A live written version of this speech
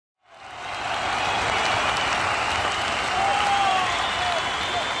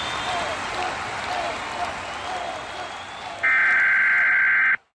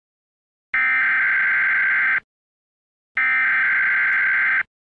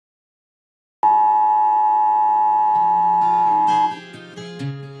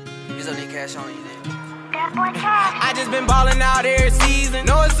cash on you then. I just been ballin' out every season.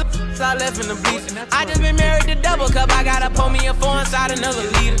 No, it's I left in the bleachers. I just been married to double cup. I gotta pull me a 4 inside another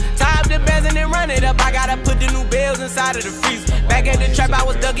liter. Tie up the bands and then run it up. I gotta put the new bells inside of the freezer. Back at the trap, I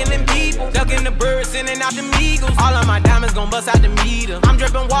was ducking them people, ducking the birds, sending out the eagles. All of my diamonds gon' bust out the meter. I'm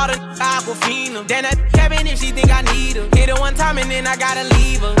dripping water, Aquafina. Then that cabin if she think I need her. Hit her one time and then I gotta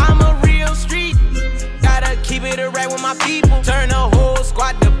leave her. I'm a real street. Gotta keep it a rap with my people. Turn the whole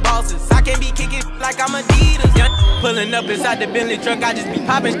squad to bosses. I can't be kicking like I'm Adidas. Pulling up inside the Bentley truck, I just be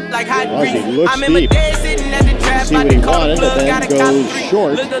popping like hot grease. I'm in my day sitting at the trap, about to call the plug, got a cop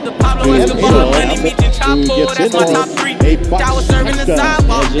 3. Look at the Pablo Escobar, money meet your Chapo, that's my top 3. I was serving the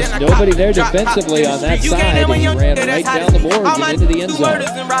sidewalk, just nobody there defensively on that side, and he ran right down the boards and into the end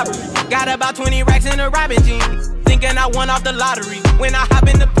zone. Got about 20 racks in a Robin jeans. Thinking I won off the lottery. When I hop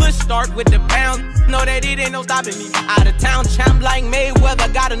in the push start with the pound, know that it ain't no stopping me. Out of town champ like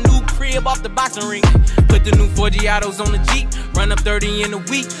Mayweather, got a new crib off the boxing ring. Put the new 4G autos on the Jeep, run up 30 in a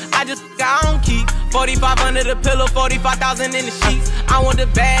week. I just I don't keep 45 under the pillow, 45,000 in the sheets. I want the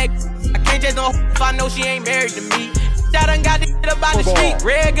bag, I can't chase no if I know she ain't married to me. I done got the shit about the street,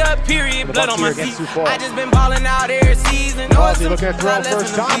 red gut, period, blood on my feet. I just been ballin' out every season. Looking at throw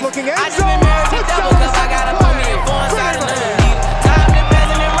first time, looking at I just been married to double cause I gotta put me a 4 inside another leader. Time to pass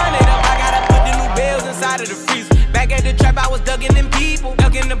and then run it up, I gotta put the new bells inside of the freezer. Back at the trap, I was ducking them people,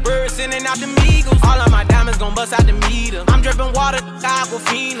 ducking the birds, sending out the eagles. All of my diamonds gon' bust out the meter. I'm dripping water,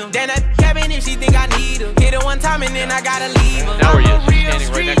 Aquafina. Then that cabin if she think I need her. Hit her one time and then I gotta leave her. Now he is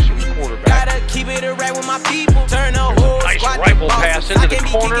standing right next to his quarterback. Gotta keep it a rap with my people. Turn the whole nice rifle pass into the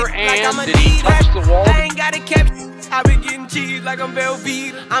corner, and did he touch the wall? I ain't gotta catch. I been getting cheese like I'm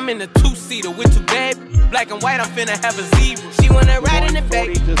Velveeta. I'm in a 2-seater with 2 bad. Black and white, I'm finna have a zebra. She wanna ride in the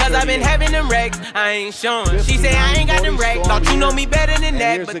back, cause I been having them racks. I ain't showing. She say I ain't got them racks. Thought you know me better than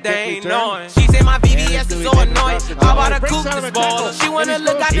that, but they ain't knowing. She say my VVS is so annoying. How about a coupe this ball? She wanna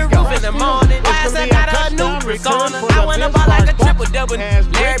look out the roof in the morning. I said got her a new persona. I wanna buy like a triple-double.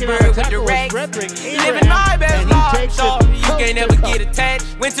 Larry Bird with the racks. Living my best life, so you can't ever get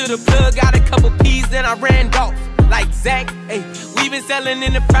attached. Went to the plug, got a couple P's, then I ran off. Like Zach, hey, we been selling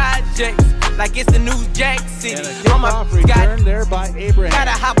in the projects like it's the new Jack City. On my got there by Abraham.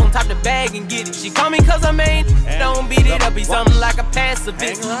 Gotta hop on top the bag and get it. She call me cause I'm main, don't beat it up, be something like a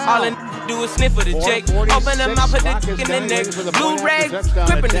pacifist. All I do is sniff for the check. Open them out, put the dick in the neck. Blue rags,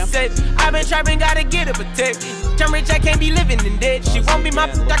 gripping the set. I been trapping, gotta get it protect. I'm rich, I can't be living in debt. She won't be my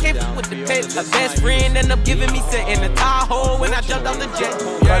I can't f with the pet. Her best friend end up giving me set in the Tahoe when I jumped off the jet.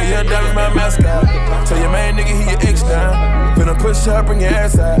 Cardi, your diamond, my mascot. Tell your main nigga he your ex down. Finna push up, bring your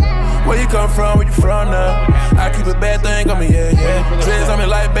ass out. Where you come from, where you from now? I keep a bad thing on me, yeah, yeah. Dreads on me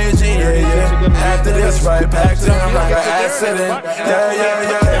like Beijing, yeah, yeah. After this, right back to him like an accident. Yeah, yeah,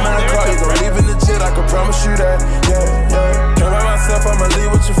 yeah. Came in the car, you gon' leave in the jet, I can promise you that. Yeah, yeah. Came by myself, I'ma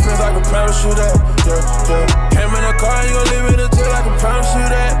leave with your friends, I can promise you that. Yeah, yeah. Came in the car, you gon' leave in the jet, I can promise you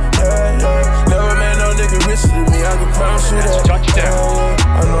that. Yeah, yeah. Never met no nigga richer than me, I can promise you that. Touchdown.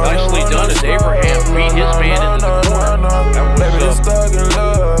 Nicely done as Abraham beat his man into the corner. That was stuck in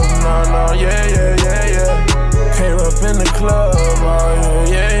love, no, yeah, yeah, yeah, yeah. Came up in the club, oh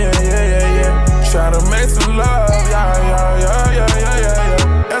yeah, yeah, yeah, yeah, yeah. Try to make some love, yeah, yeah, yeah, yeah, yeah,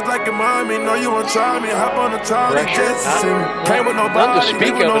 yeah. That's like your mommy, know you wanna try me. Hop on the trolley just to see me. Came with nobody,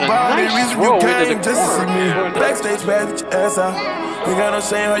 leave with nobody. Reason you came just to see me. Backstage bad, get your ass out. You got no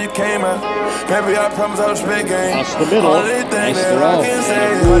shame how you came out. Baby, I promise I'll spit game. Across the middle, only thing nice that throw. I can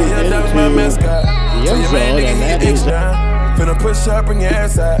say is Into that was my mascot. the end zone, and that is Finna push up, bring your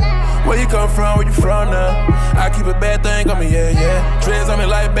ass out. Where you come from, where you from now? I keep a bad thing on me, yeah, yeah. Dreads on me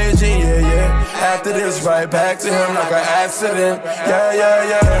like Beijing, yeah, yeah. After this, right back to him like an accident. Yeah, yeah,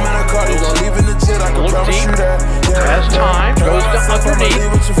 yeah. Came in the car, you gon' leave in the jet, I can promise you that. as time goes to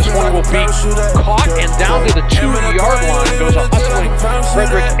underneath. This one will be caught and down to the 2-yard line goes a hustling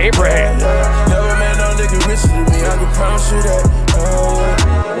Frederick Abraham. Never met no nigga richer than me, I can promise you that.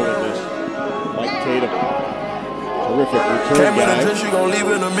 Mike Tatum. Terrific return guy.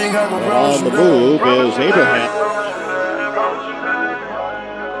 On the move is Abraham.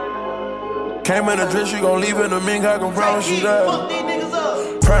 Came in a dress, you gon' leave in a mink, I can promise you that.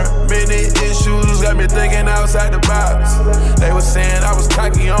 Permanent issues got me thinking outside the box. They was saying I was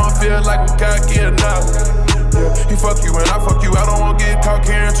cocky, I don't feel like I'm cocky enough. Yeah, he fuck you and I fuck you, I don't wanna get caught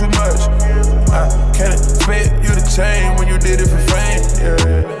caring too much. I can't expect you to change when you did it for fame.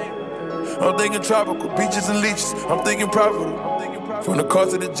 Yeah. I'm thinking tropical, beaches and leeches, I'm thinking profitable. From the car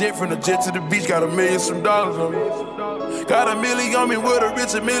to the jet, from the jet to the beach, got $1 million some dollars on me. Got $1 million on me with a rich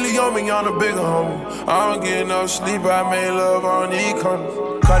 $1 million on me on a bigger homie. I don't get no sleep, I made love on the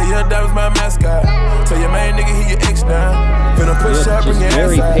corners. Cartier, that was my mascot. Tell your main nigga he your ex now. Finna push up, bring your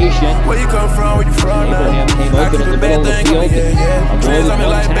very ass patient. out. Where you come from, where you from now? Abraham came open in the middle of the field, avoided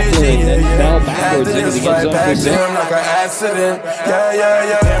one tackler, and then fell backwards into the end zone. Back to him like an accident. Yeah.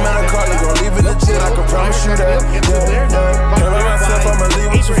 Came in a car, you gon' leave in the jet, I can promise you that. Yeah. Came in myself, I'ma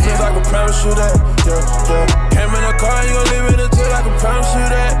leave with your friends, I can promise you that. Yeah. Came in a car, you gon' leave in the jet, I can promise you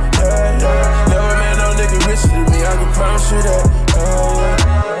that. Yeah. Never met no nigga richer than me, I can promise you that.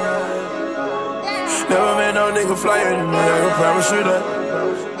 Never met no nigga flyer than me, I can promise you that.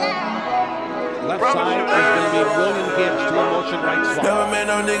 Left side is going to be William Gibbs to a motion right slot. Never met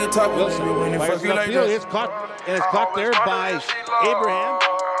no nigga talk with me when you fuck me like that. It's caught there by Abraham.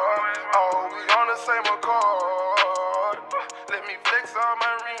 Oh, we on the same accord.